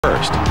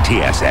First,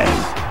 TSN.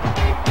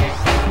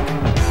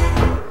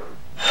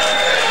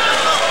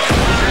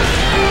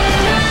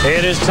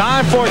 It is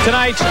time for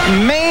tonight's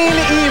main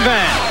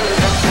event.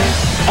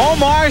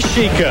 Omar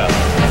Shieka,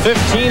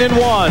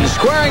 15-1,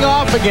 squaring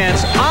off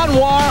against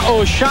Anwar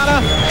Oshana,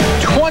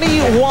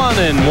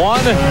 21-1,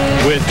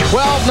 with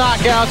 12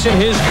 knockouts in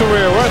his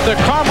career. We're at the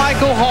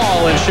Carmichael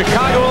Hall in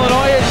Chicago,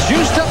 Illinois. A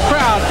juiced-up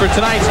crowd for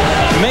tonight's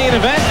main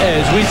event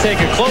as we take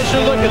a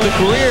closer look at the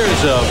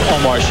careers of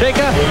Omar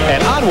Shieka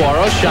and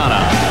Anwar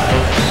Oshana.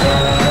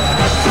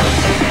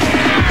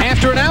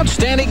 After an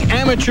outstanding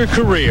amateur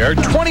career,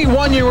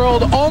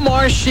 21-year-old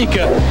Omar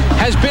Shieka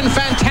has been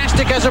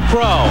fantastic as a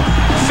pro.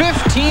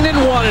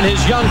 15-1 in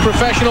his young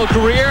professional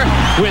career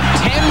with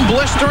 10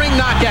 blistering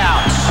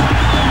knockouts.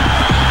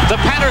 The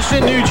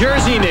Paterson, New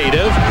Jersey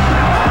native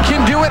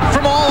can do it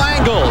from all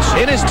angles.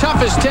 In his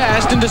toughest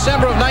test in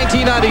December of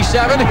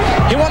 1997,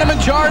 he won a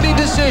majority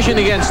decision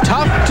against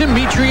tough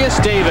Demetrius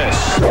Davis.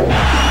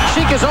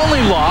 Shieka's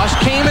only loss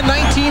came in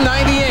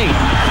 1998.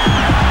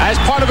 As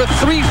part of a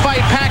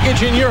 3-fight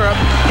package in Europe,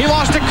 he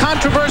lost a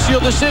controversial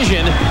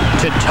decision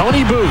to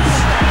Tony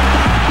Booth.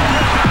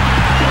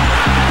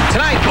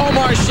 Tonight,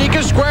 Omar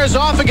Shieka squares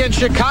off against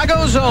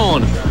Chicago's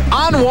own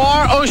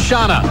Anwar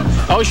Oshana.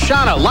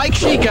 Oshana, like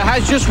Shieka,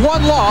 has just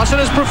one loss in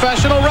his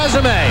professional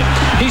resume.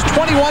 He's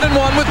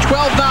 21-1 with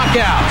 12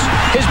 knockouts.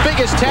 His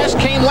biggest test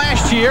came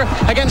last year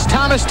against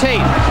Thomas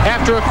Tate.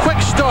 After a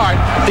quick start,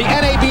 the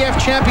NABF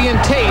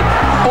champion Tate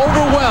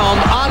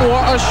overwhelmed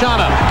Anwar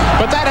Oshana.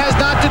 But that has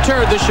not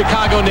deterred the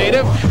Chicago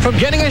native from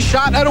getting a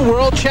shot at a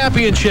world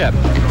championship.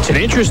 It's an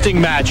interesting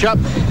matchup.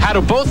 How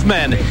do both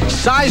men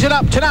size it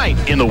up tonight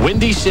in the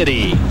Windy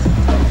City?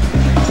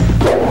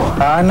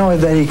 I know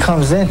that he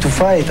comes in to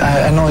fight.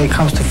 I know he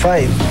comes to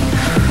fight.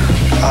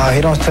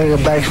 He don't take a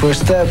backward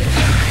step.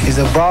 He's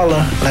a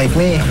brawler like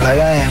me, like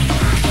I am.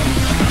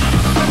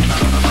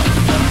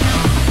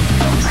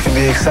 It's going to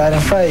be an exciting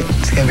fight.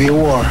 It's going to be a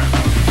war.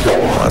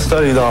 I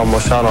studied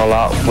Oshana a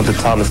lot with the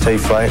Thomas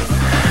Tate fight.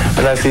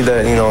 And I see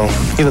that,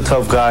 he's a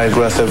tough guy,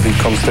 aggressive. He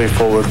comes straight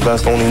forward.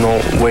 That's the only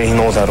way he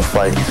knows how to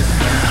fight.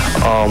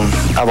 I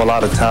have a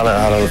lot of talent,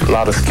 I have a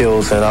lot of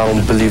skills, and I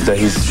don't believe that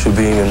he should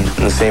be in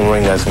the same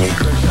ring as me.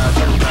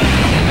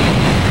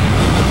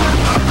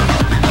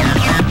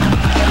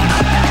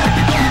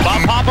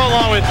 Bob Papa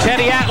along with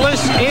Teddy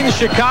Atlas in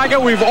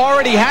Chicago. We've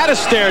already had a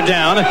stare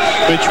down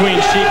between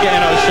Shieka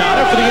and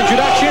Oshana. For the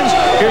introductions,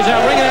 here's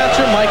our ring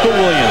announcer, Michael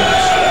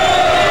Williams.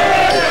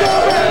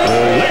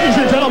 Ladies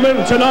and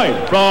gentlemen,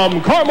 tonight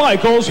from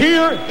Carmichael's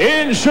here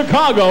in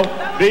Chicago,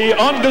 the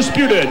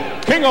undisputed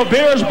King of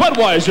Beers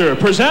Budweiser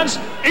presents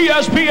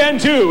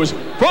ESPN2's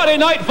Friday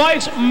Night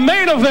Fights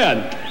main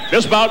event.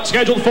 This bout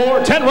scheduled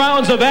for 10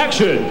 rounds of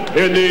action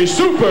in the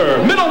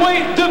super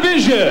middleweight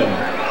division.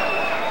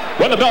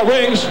 When the bell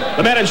rings,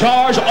 the man in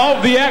charge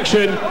of the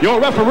action,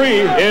 your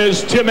referee,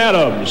 is Tim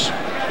Adams.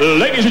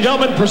 Ladies and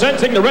gentlemen,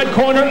 presenting the red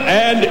corner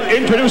and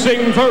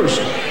introducing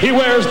first. He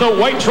wears the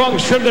white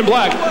trunks trimmed in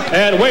black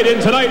and weighed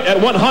in tonight at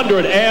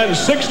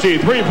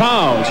 163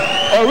 pounds.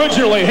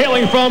 Originally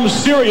hailing from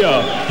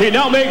Syria, he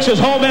now makes his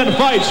home and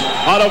fights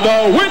out of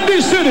the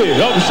Windy City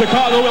of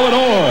Chicago,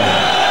 Illinois.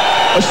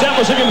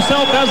 Establishing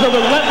himself as a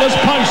relentless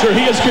puncher,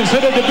 he is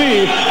considered to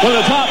be one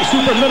of the top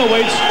super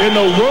middleweights in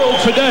the world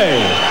today.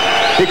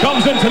 He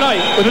comes in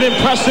tonight with an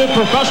impressive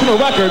professional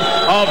record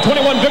of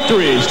 21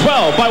 victories,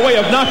 12 by way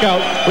of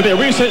knockout, with a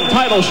recent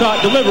title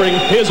shot delivering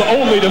his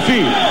only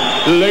defeat.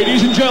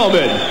 Ladies and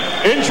gentlemen,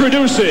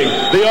 introducing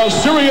the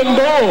Assyrian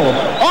Bull,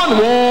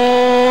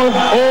 Anwar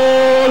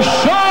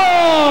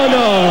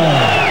Oshana.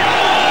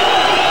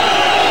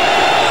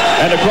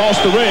 And across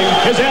the ring,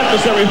 his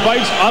adversary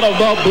fights out of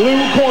the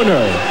blue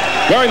corner,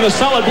 wearing the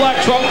solid black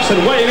trunks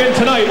and weighing in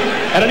tonight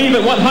at an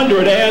even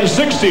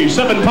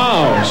 167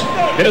 pounds.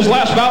 In his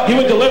last bout, he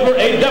would deliver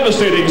a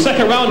devastating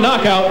second-round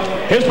knockout.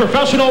 His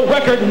professional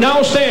record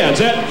now stands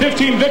at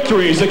 15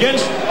 victories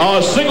against a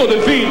single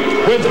defeat,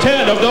 with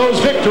 10 of those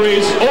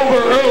victories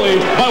over early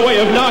by way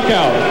of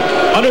knockout.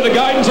 Under the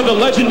guidance of the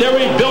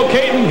legendary Bill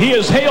Caton, he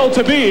is hailed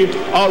to be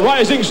a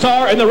rising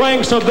star in the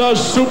ranks of the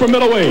super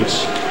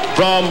middleweights.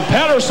 From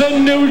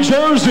Paterson, New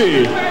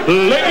Jersey,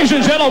 ladies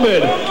and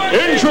gentlemen,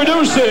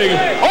 introducing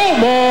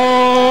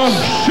Omar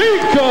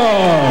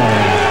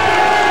Shieka.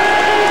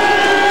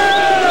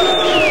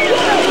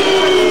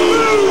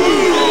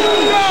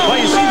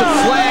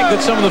 That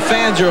some of the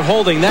fans are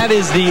holding, that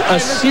is the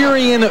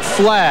Assyrian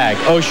flag.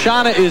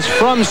 Oshana is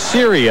from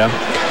Syria,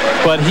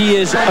 but he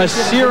is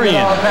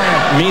Assyrian,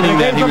 meaning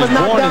that he was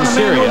born in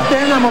Syria.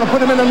 I'm going to put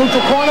him in the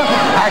neutral corner.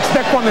 I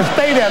expect one to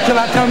stay there till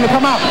I tell him to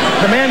come out.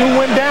 The man who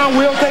went down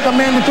will take a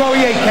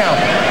mandatory 8 count.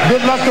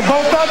 Good luck to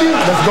both of you.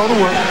 Let's go to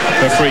work.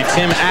 Referee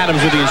Tim Adams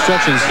with the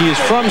instructions. He is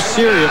from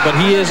Syria, but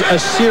he is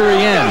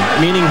Assyrian,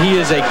 meaning he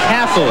is a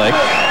Catholic.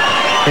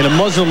 In a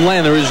Muslim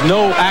land, there is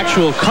no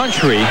actual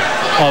country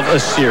of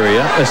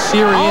Assyria.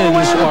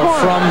 Assyrians are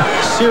from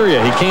Syria.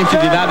 He came to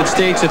the United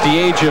States at the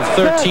age of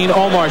 13.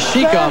 Omar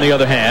Shieka, on the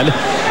other hand,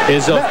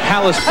 is of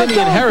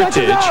Palestinian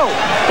heritage,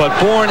 but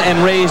born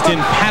and raised in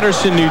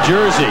Patterson, New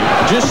Jersey.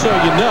 Just so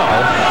you know,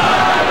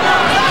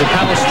 the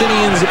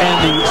Palestinians and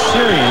the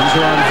Syrians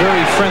are on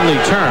very friendly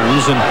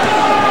terms, and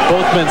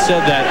both men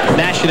said that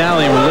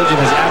nationality and religion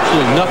has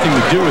absolutely nothing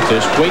to do with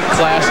this. Weight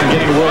class and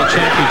getting a world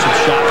championship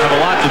shot have a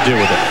lot to do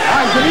with it.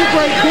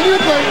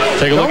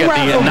 Take a look at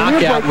the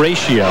knockout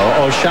ratio.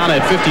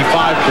 Oshana at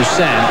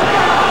 55%.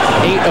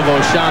 8 of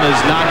Oshana's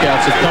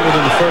knockouts have come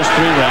within the first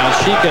 3 rounds.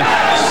 Shieka,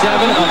 7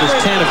 of his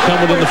 10 have come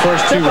within the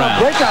first 2 rounds.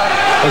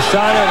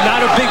 Oshana,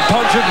 not a big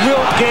puncher,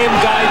 real game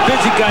guy,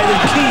 busy guy. The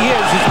key here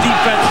is his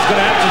defense is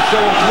going to have to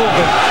show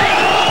improvement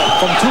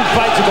from 2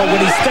 fights ago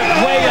when he stepped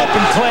way up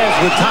in class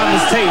with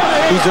Thomas Tate,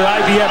 who's the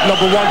IBF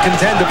 #1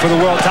 contender for the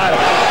world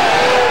title.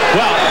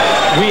 Well,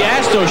 we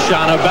asked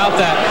Oshana about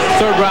that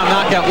 3rd round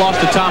knockout loss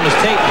to Thomas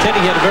Tate.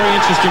 Teddy had a very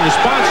interesting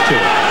response to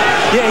it.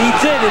 Yeah, he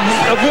did,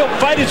 and a real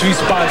fighter's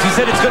response. He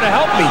said, it's going to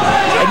help me.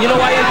 And you know,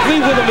 I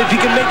agree with him if he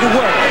can make it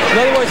work.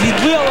 In other words, he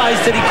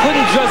realized that he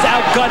couldn't just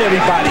outgut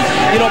everybody.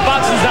 You know,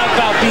 boxing's not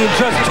about being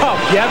just tough.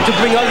 You have to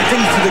bring other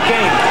things to the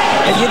game.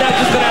 And you're not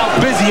just going to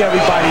out-busy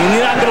everybody, and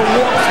you're not going to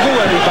walk through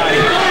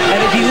everybody. And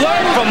if he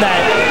learned from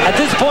that, at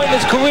this point in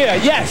his career,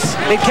 yes,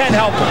 it can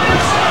help him.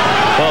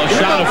 Well,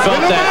 Oshana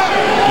felt that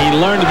he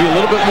learned to be a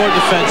little bit more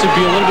defensive,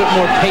 be a little bit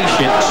more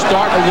patient,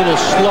 start a little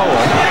slower,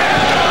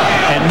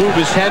 and move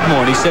his head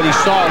more. And he said he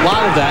saw a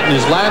lot of that in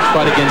his last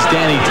fight against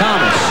Danny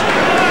Thomas.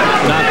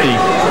 Not the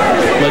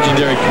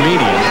legendary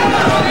comedian,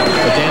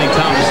 but Danny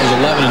Thomas is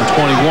 11 and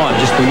 21,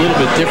 just a little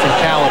bit different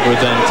caliber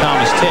than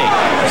Thomas Tate.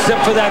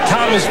 Except for that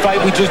Thomas fight,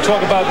 we just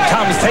talked about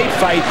Thomas Tate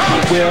fight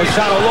where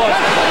Oshana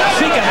lost.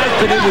 Shieka has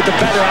been in with the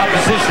better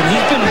opposition.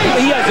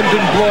 He hasn't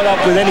been brought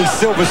up with any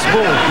silver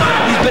spoon.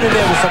 He's been in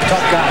there with some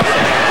tough guys.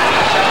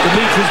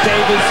 Demetrius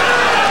Davis,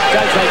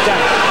 guys like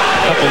that.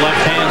 A couple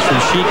left hands from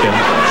Shieka.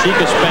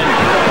 Shieka spent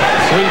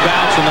 3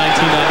 bouts in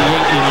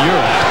 1998 in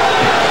Europe.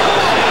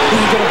 This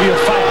is going to be a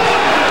fight.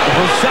 If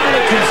Oshana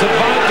can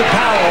survive the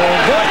power or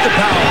avoid the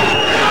power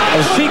of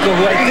Shieka,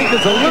 who I think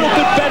is a little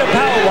bit better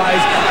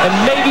power-wise and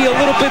maybe a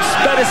little bit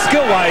better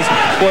skill-wise,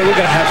 boy, we're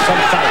going to have some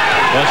fight.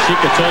 Well,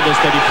 Shieka told us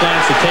that he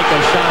plans to take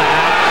Oshana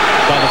out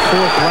by the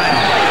 4th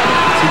round.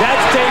 See,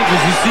 that's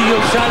dangerous. You see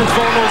Oshana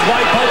throwing those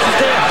wide punches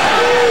there.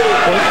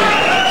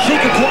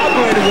 Shieka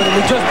cooperated with him.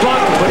 He just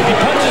blocked him. But if he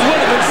punches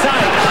with him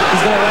inside,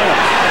 he's going to land.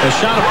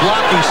 Oshana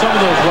blocking some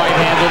of those right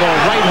hands, although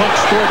a right hook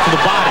straight to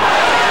the body.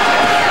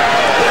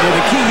 Yeah,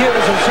 the key here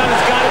is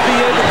Oshana's got to be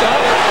able to go.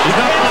 He's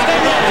not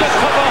blocking up. Just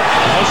come up.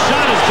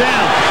 Oshana's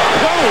down.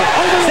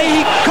 See,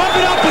 he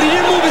covered up, but he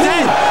didn't move his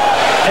head.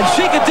 And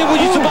Shieka did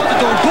what you're supposed to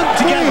do and put it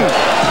together.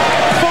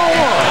 4,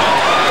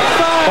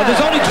 5. But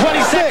there's only 20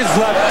 seconds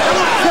left.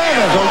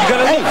 So you got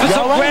to look for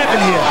some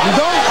grabbing here.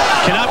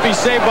 Cannot be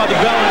saved by the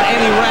bell in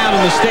any round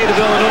in the state of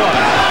Illinois.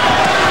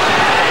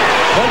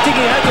 One thing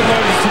he had to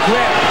learn is to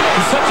grab.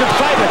 He's such a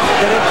fighter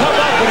that he'll come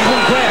up but he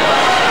won't grab.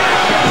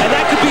 And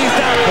that could be his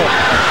downfall.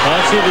 Well,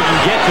 let's see if we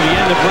can get to the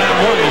end of round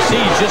 1. You see,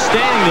 he's just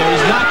standing there.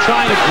 He's not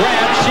trying to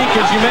grab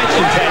Shieka, as you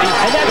mentioned, Teddy.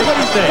 And that's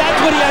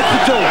what he has to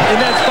do in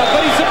that spot.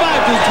 But he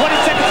survived. There's 20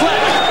 seconds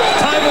left.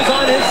 Time was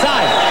on his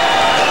side.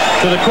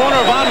 To the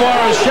corner of Anwar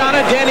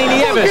Oshana, Danny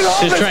Nieves,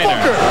 his trainer.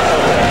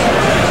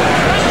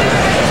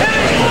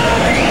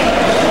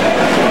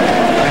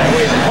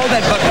 Hold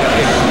that bucket up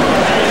here.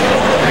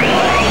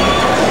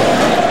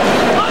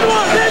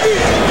 Anwar, baby!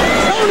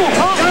 No, you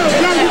gotta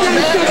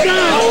step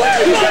down.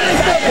 You gotta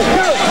step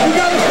down. You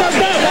gotta step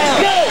down.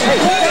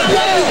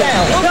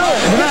 Go!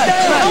 Step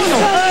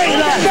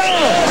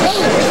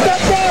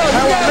down.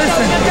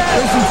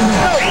 Listen to me.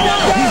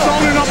 He's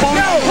holding up on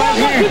that right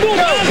hand.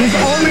 He's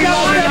holding up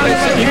on that right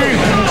hand.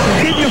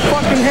 Keep your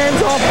fucking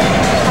hands off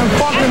and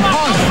fucking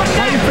punch.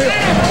 How you feel?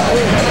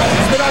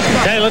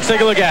 Okay, let's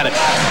take a look at it.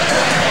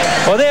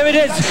 Well, there it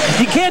is.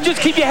 You can't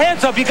just keep your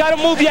hands up. You got to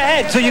move your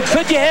head. So you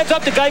put your hands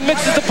up. The guy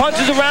mixes the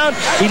punches around.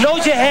 He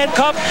knows you're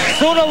handcuffed.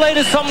 Sooner or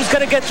later, something's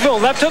going to get through.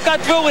 Left hook got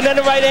through, and then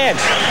the right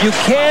hand. You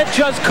can't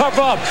just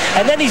cover up.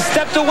 And then he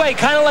stepped away,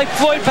 kind of like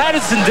Floyd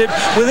Patterson did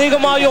with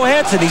Ingemar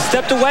Johansson. He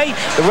stepped away.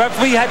 The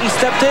referee hadn't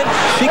stepped in.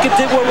 Shieka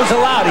did what was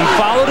allowed. He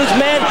followed his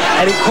man,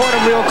 and he caught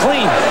him real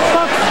clean.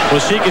 Well,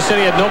 Shieka said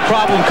he had no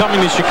problem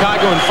coming to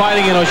Chicago and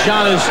fighting in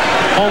Oshana's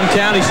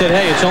hometown. He said,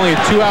 hey, it's only a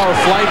 2-hour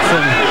flight from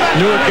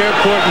Newark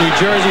Airport, New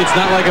Jersey. It's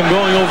not like I'm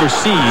going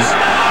overseas,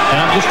 and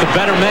I'm just a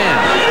better man.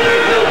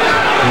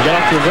 He got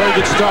off to a very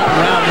good start in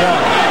round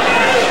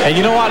 1. And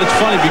you know what? It's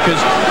funny because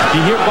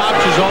you hear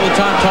boxers all the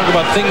time talk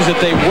about things that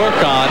they work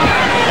on,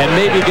 and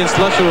maybe against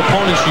lesser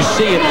opponents you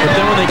see it, but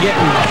then when they get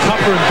in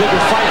tougher and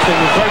bigger fights, they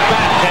revert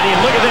back, Teddy.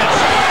 And look at this.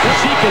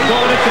 Shieka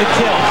going into the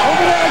kill.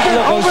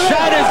 Look,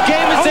 Oshana's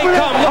game as they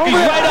come. Look,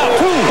 he's right up.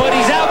 But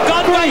he's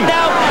outgunned right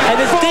now, and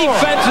his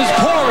defense is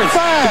porous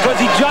because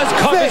he just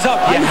covers up.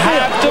 You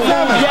have to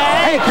move your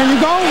head. Hey, can you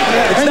go?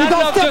 It's not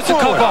enough just to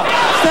cover up.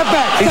 Step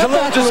back. He's a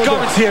little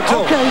discouraged here,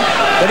 too. Okay.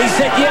 But he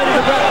said, yeah, to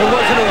the ref, it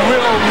wasn't a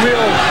real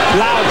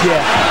Loud,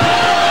 yeah.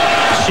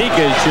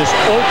 Shieka is just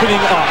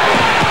opening up.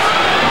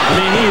 I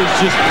mean, he is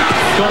just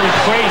going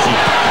crazy.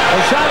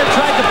 Oshana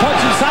tried to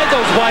punch inside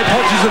those wide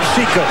punches of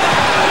Shieka,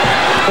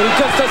 but he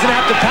just doesn't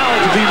have the power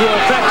to be real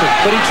effective.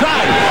 But he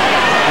tried.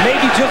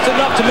 Maybe just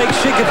enough to make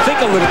Shieka think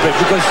a little bit,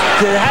 because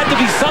there had to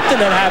be something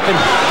that happened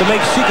to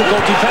make Shieka go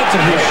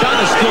defensive here.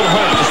 Oshana's still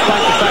hurt,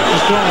 despite the fact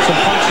he's throwing some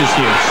punches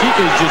here.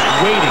 Shieka is just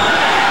waiting.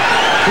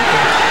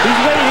 He's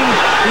waiting.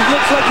 He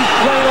looks like he's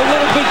playing a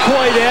little bit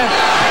coy there.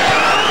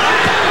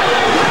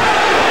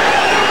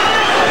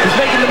 He's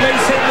making the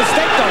same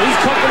mistake, though. He's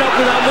covering up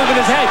without moving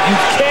his head. You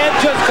can't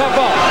just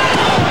cover up.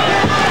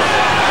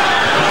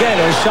 Again,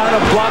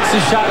 Oshana blocks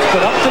his shots,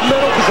 but up the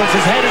middle, because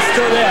his head is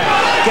still there,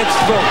 gets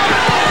through.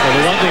 Well,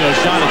 the one thing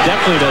Oshana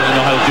definitely doesn't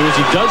know how to do is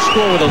he does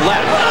score with a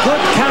left.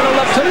 Good counter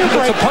left hook,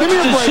 because the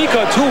punches to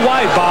Shieka are too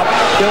wide, Bob.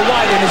 They're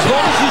wide, and as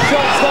long as you show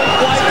those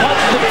wide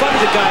punches in front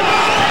of the guy,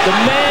 the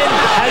man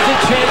has a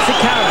chance to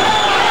counter.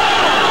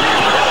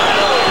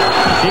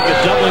 Shieka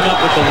doubling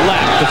up with the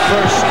left, the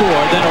first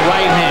score, then a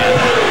right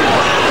hand.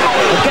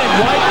 Again,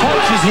 wide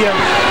punches here.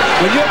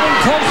 When you're in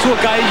close to a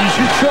guy, you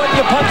should shorten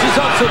your punches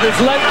up so there's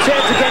less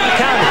chance of getting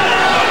countered.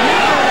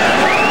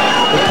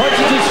 The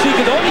punches of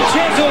Shieka, the only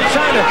chance of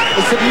Oshana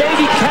is to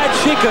maybe catch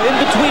Shieka in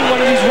between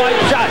one of these wide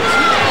shots.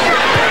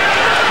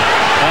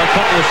 A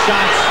couple of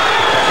shots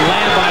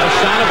land by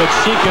Oshana, but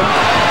Shieka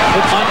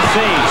is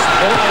unfazed.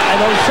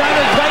 And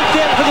Oshana's right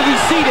there for the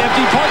receipt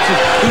after he punches.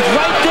 He's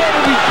right there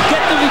to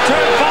get the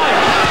return fire.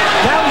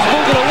 Now he's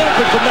moving a little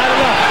bit, but not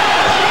enough.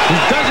 He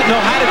doesn't know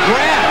how to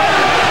grab.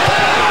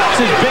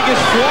 It's his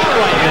biggest flaw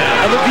right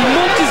now. And if he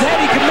moved his head,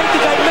 he could make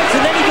the guy miss,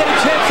 and then he get a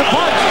chance to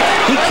punch.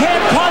 He can't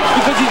punch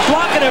because he's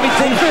blocking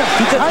everything.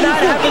 He does not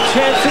have a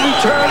chance to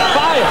return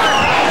fire.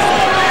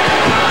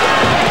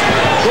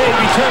 Yeah, he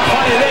returned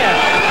fire there.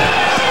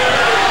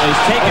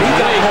 He's taking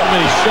way too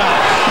many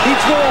shots. He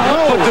threw a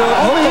hook, but the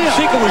hook of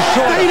Shieka was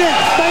short.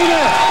 Stay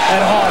there.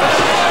 And harder.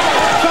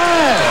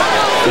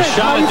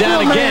 Oshana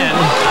down again.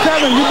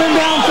 Kevin, you've been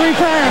down 3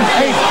 times.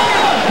 Hey,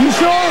 you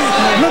sure?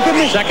 Look at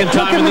me. Second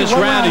time in this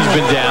round he's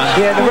been down.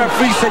 Yeah, the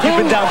referee said you've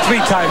been down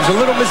 3 times. A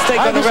little mistake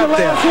on the ref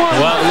there.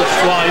 Well,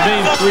 he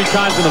made 3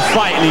 times in the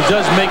fight, and he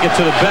does make it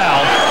to the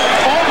bell.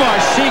 Omar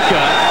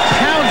Shieka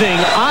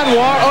pounding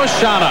Anwar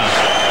Oshana.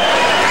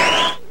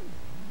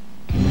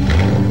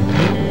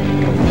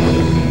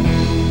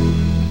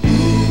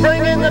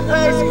 Bring in the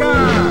pace car!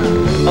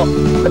 Oh,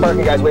 the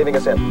parking guy's waving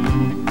us in.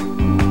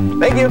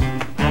 Thank you.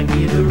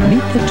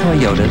 Meet the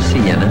Toyota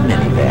Sienna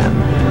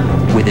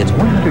minivan with its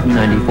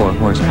 194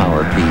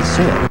 horsepower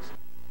V6.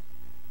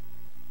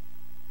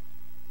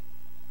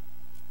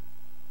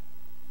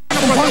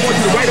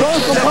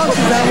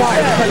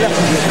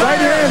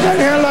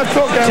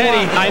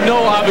 Teddy, I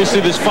know obviously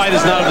this fight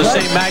is not of the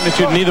same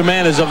magnitude, neither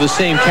man is of the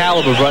same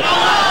caliber, but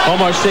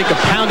Omar Shieka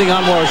pounding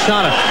Anwar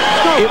Oshana.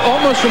 It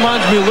almost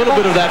reminds me a little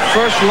bit of that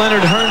first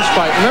Leonard Hearns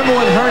fight. Remember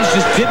when Hearns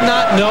just did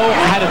not know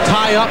how to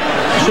tie up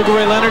Sugar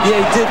Ray Leonard? Yeah,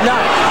 he did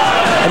not.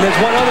 And there's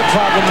one other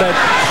problem that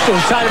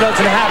Oshana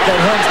doesn't have that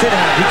Hearns did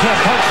have. He can't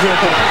punch real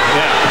good.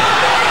 Yeah.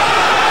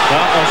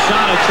 Well,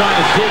 Oshana trying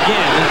to dig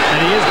in, and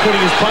he is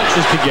putting his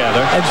punches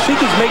together. And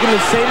Shieka's making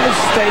the same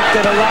mistake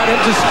that allowed him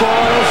to score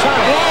on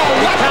Oshana.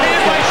 Whoa, left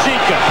hand by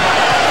Shieka.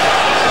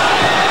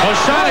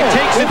 Oshana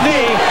takes a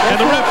knee, and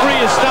the referee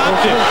has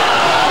stopped him.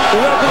 The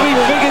referee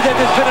figured that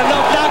there's been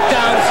enough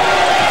knockdowns,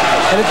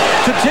 and it's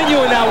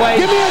continuing that way.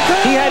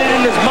 He had it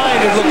in his mind,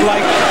 it looked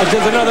like, if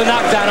there's another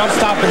knockdown, I'm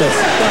stopping this.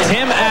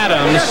 Tim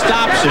Adams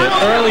stops it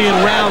early in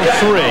round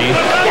 3.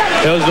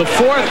 It was the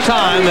 4th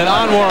time that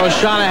Anwar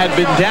Oshana had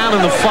been down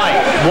in the fight.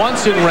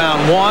 Once in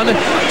round 1,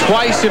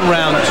 twice in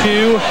round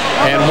 2,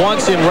 and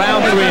once in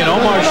round 3. And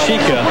Omar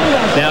Shieka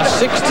now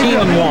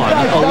 16-1,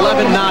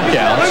 11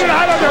 knockouts.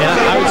 And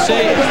I would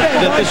say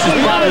that this is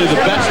probably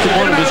the best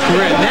one of his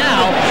career.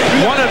 Now,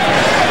 one of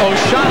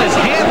Oshana's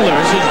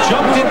handlers has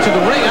jumped into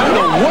the ring. I don't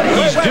know what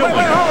he's doing.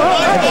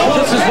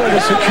 This is where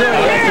the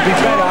security has to be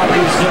better,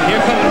 obviously.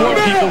 Here come more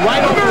people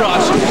right over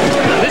us.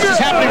 This is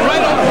happening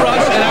right over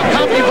us, and our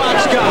copy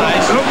box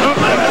guys,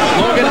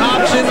 Logan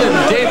Hobson and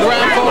Dave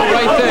Raffo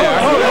right there.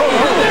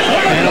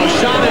 And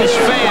Oshana's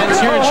fans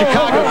here in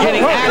Chicago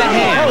getting out of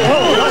hand.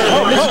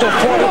 And this is the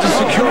fault of the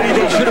security.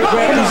 They should have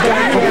grabbed these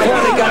guys before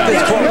they got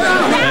this close.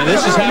 And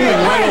this is happening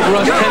right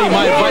over us, Teddy.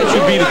 My advice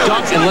would be to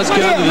duck and let's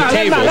get under the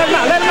table.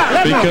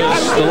 Because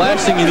the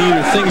last thing you need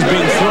are things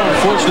being thrown.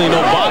 Fortunately,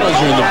 no bottles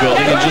are in the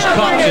building, and just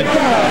cups. And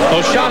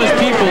Oshana's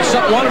people,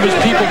 one of his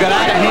people got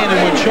out of hand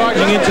and went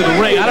charging into the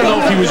ring. I don't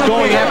know if he was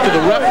going after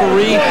the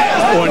referee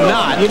or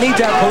not. You need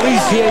that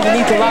police here.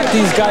 You need to lock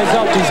these guys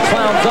up, these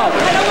clowns up.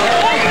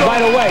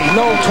 Right away.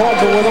 No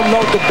talking with them,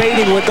 no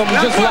debating with them.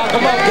 Just lock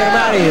them up, get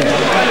them out of here.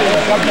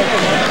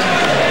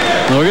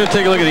 We're going to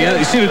take a look at the end.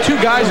 You see, the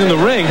 2 guys in the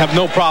ring have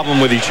no problem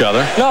with each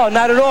other. No,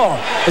 not at all.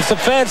 It's the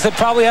fans that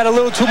probably had a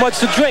little too much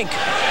to drink.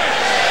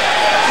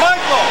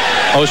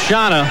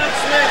 Oshana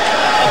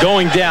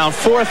going down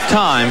 4th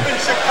time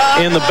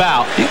in the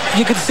bout.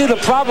 You can see the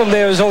problem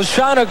there is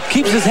Oshana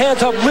keeps his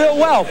hands up real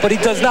well, but he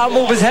does not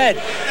move his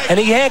head. and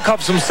he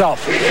handcuffs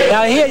himself.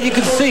 Now here you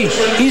can see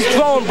he's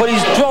throwing, but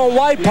he's throwing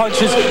wide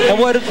punches, and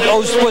what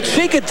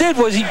Shieka did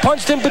was he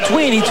punched in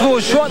between. He threw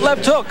a short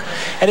left hook,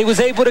 and he was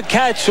able to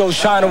catch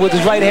Oshana with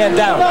his right hand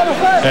down.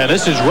 And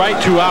this is right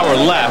to our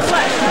left.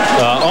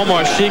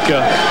 Omar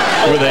Shieka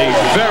with a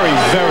very,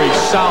 very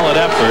solid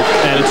effort,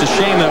 and it's a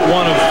shame that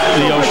one of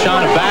the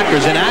Oshana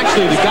backers, and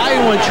actually the guy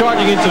who went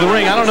charging into the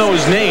ring, I don't know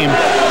his name,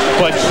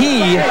 but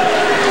he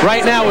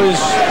right now is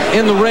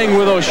in the ring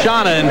with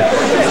Oshana, and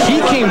he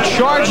came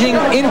charging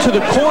into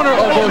the corner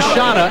of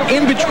Oshana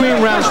in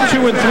between rounds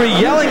 2 and 3,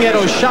 yelling at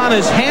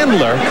Oshana's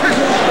handler.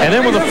 And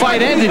then when the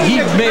fight ended, he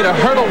made a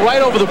hurdle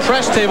right over the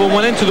press table,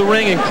 went into the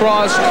ring, and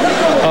caused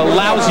a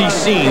lousy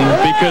scene,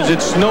 because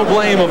it's no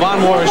blame of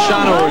Anwar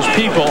Oshana or his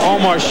people.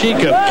 Omar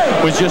Shieka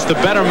was just a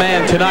better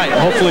man tonight.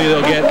 Hopefully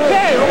they'll get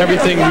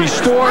everything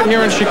restored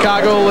here in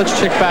Chicago. Let's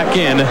check back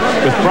in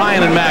with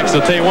Brian and Max.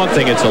 They'll tell you one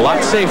thing, it's a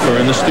lot safer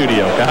in the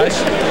studio, guys.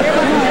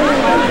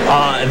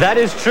 That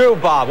is true,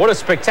 Bob. What a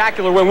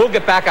spectacular win. We'll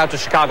get back out to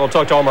Chicago and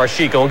talk to Omar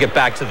Shieka. We'll get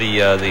back to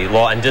the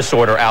law and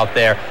disorder out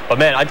there. But,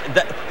 man,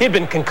 he'd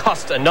been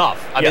concussed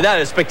enough. I mean, that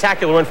is a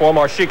spectacular win for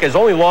Omar Shieka. His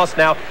only loss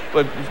now,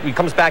 he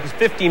comes back, he's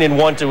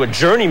 15-1 to a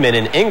journeyman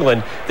in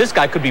England. This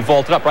guy could be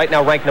vaulted up. Right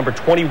now, ranked number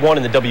 21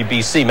 in the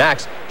WBC.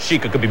 Max,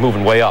 Shieka could be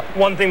moving way up.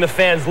 One thing the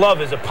fans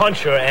love is a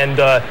puncher, and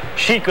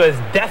Shieka is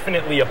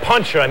definitely a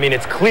puncher. I mean,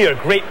 it's clear,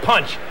 great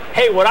punch.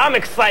 Hey, what I'm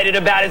excited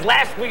about is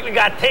last week we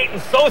got Tate and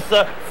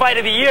Sosa, fight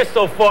of the year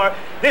so far.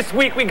 This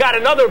week we got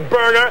another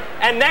burner,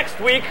 and next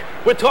week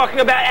we're talking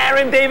about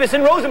Aaron Davis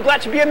and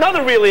Rosenblatt. Should be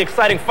another really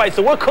exciting fight,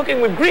 so we're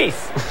cooking with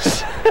grease.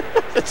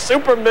 The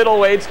super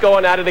middleweights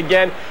going at it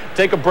again.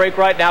 Take a break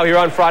right now here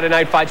on Friday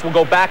Night Fights. We'll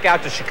go back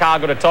out to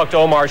Chicago to talk to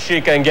Omar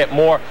Shieka and get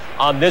more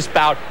on this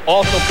bout.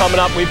 Also coming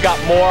up, we've got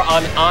more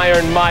on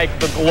Iron Mike,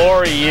 the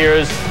glory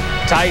years,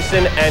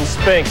 Tyson and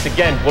Spinks.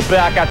 Again, we'll be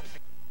back out.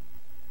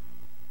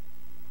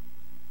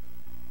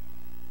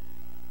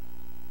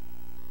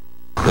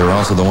 They're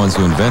also the ones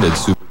who invented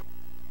super.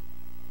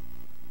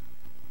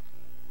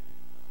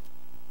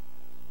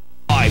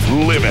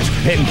 Live it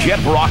and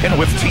get rocking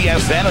with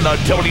TSN and the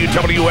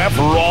WWF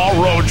Raw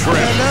Road Trip.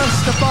 And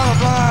that's the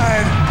bottom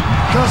line.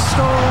 The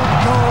Stone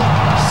Cold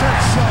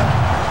Sexton.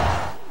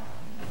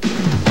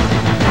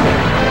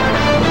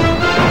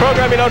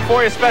 Programming note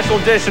for you, special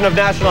edition of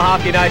National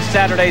Hockey Night,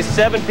 Saturday,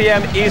 7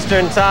 p.m.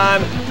 Eastern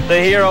Time.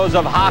 The heroes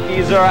of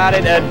hockey's are at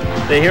it, and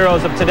the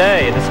heroes of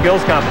today in the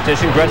skills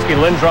competition. Gretzky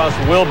Lindros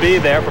will be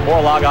there. For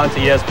more, log on to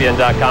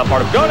ESPN.com,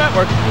 part of Go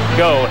Network.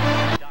 Go.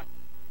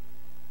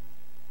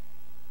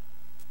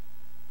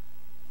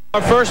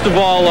 First of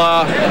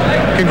all,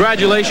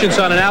 congratulations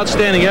on an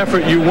outstanding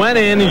effort. You went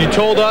in and you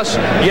told us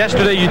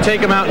yesterday you'd take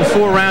them out in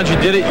 4 rounds. You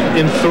did it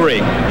in 3.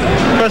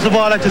 First of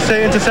all, I'd like to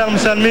say Inter-Salam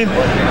Salmin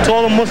to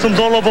all the Muslims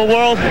all over the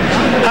world.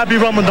 Happy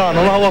Ramadan.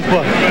 Allahu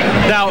Akbar.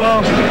 Now,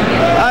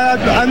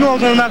 I knew I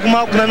was going to knock him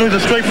out because I knew he's a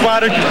straight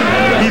fighter.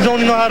 He's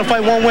only know how to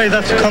fight one way,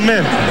 that's to come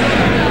in.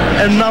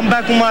 And I'm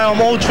back with my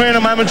old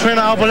trainer, my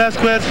trainer, Al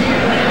Velasquez.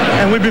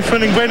 And we've been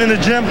feeling great in the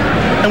gym.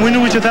 And we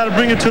knew we just had to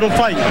bring it to the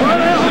fight.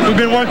 We've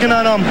been working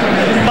on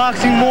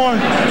boxing more,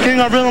 getting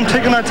our rhythm,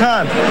 taking our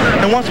time.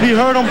 And once we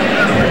heard him,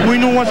 we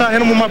knew once I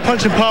hit him with my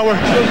punching power,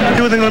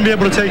 he wasn't going to be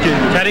able to take it.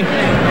 Teddy?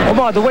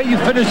 Omar, the way you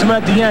finished him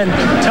at the end,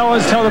 tell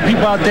the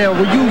people out there,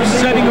 were you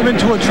setting him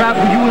into a trap?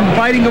 Were you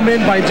inviting him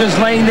in by just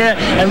laying there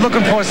and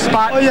looking for a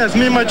spot? Oh, yes.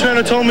 Me and my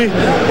trainer told me,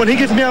 when he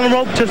gets me on the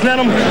rope, just let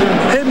him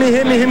hit me,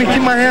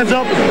 keep my hands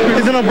up.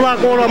 He's in a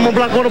block order. I'm going to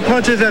block all the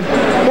punches. And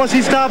once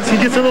he stops, he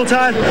gets a little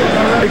tired,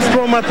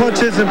 explore my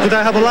punches. And because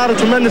I have a lot of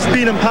tremendous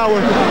speed and power,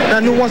 and I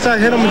knew once I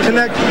hit him and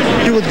connect,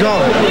 he was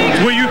gone.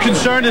 Were you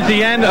concerned at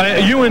the end?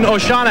 You and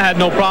Oshana had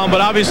no problem,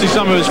 but obviously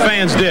some of his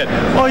fans did.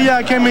 Oh, yeah.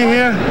 I came in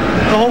here.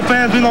 The whole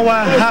fans, we're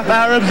half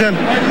Arabs, and,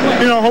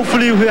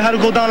 hopefully we had to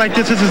go down like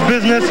this. This is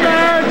business.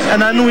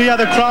 And I knew he had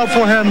a crowd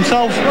for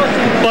himself,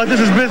 but this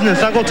is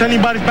business. I go to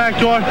anybody's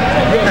backyard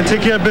and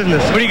take care of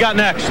business. What do you got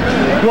next?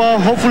 Well,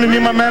 hopefully me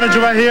and my manager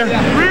right here,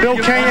 Bill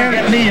Kane.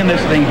 Get me in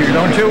this thing here,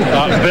 don't you?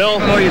 Bill?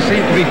 Oh, you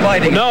seem to be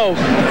fighting. No.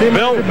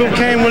 Bill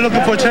Kane, we're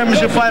looking for a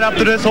championship fight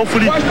after this.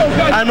 Hopefully,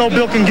 I know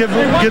Bill can get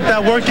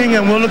that working,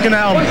 and we're looking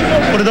at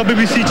for the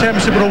WBC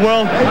championship of the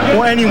world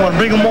or anyone.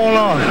 Bring them all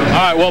on.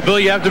 All right, well, Bill,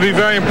 you have to be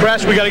very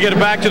impressed. We got to get it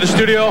back to the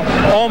studio.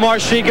 Omar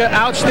Shieka,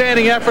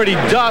 outstanding effort. He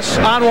dusts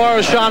Anwar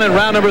Oshana in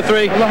round number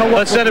 3.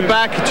 Let's send it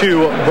back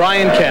to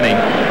Brian Kenny.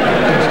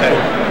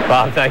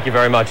 Bob, thank you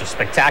very much. A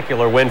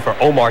spectacular win for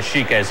Omar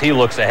Shieka as he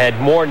looks ahead.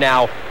 More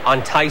now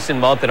on Tyson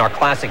Month in our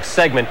classic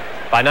segment.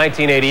 By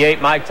 1988,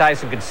 Mike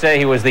Tyson could say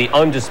he was the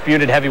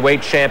undisputed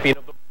heavyweight champion.